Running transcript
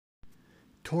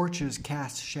Torches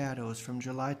Cast Shadows from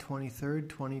July 23rd,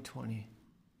 2020.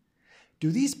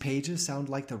 Do these pages sound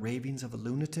like the ravings of a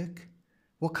lunatic?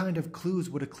 What kind of clues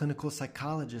would a clinical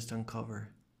psychologist uncover?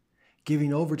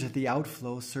 Giving over to the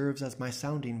outflow serves as my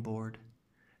sounding board.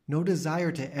 No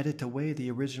desire to edit away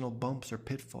the original bumps or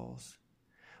pitfalls.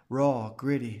 Raw,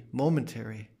 gritty,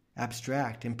 momentary,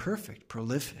 abstract, imperfect,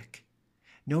 prolific.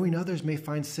 Knowing others may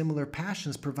find similar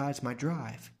passions provides my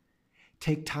drive.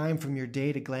 Take time from your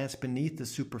day to glance beneath the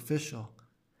superficial.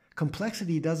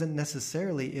 Complexity doesn't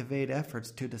necessarily evade efforts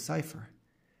to decipher.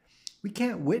 We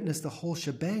can't witness the whole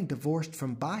shebang divorced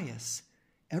from bias.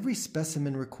 Every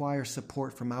specimen requires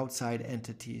support from outside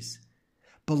entities.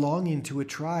 Belonging to a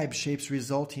tribe shapes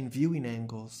resulting viewing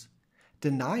angles.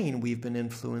 Denying we've been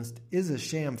influenced is a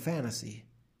sham fantasy.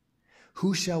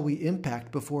 Who shall we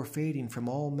impact before fading from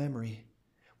all memory?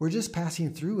 We're just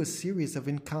passing through a series of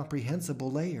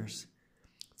incomprehensible layers.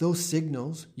 Those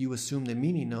signals you assume the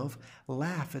meaning of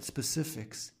laugh at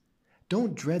specifics.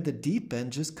 Don't dread the deep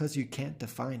end just because you can't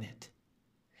define it.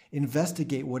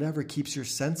 Investigate whatever keeps your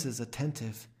senses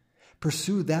attentive.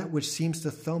 Pursue that which seems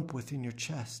to thump within your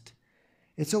chest.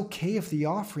 It's okay if the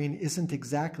offering isn't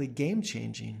exactly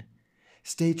game-changing.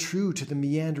 Stay true to the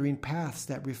meandering paths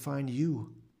that refine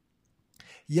you.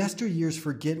 Yesteryears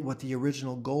forget what the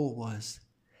original goal was.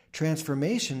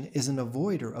 Transformation is an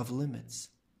avoider of limits.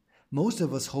 Most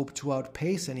of us hope to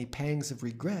outpace any pangs of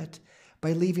regret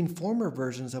by leaving former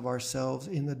versions of ourselves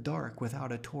in the dark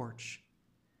without a torch.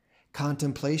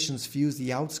 Contemplations fuse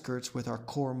the outskirts with our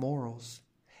core morals.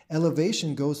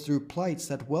 Elevation goes through plights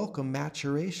that welcome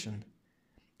maturation,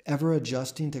 ever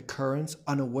adjusting to currents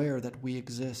unaware that we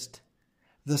exist.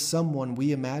 The someone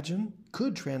we imagine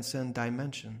could transcend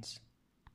dimensions.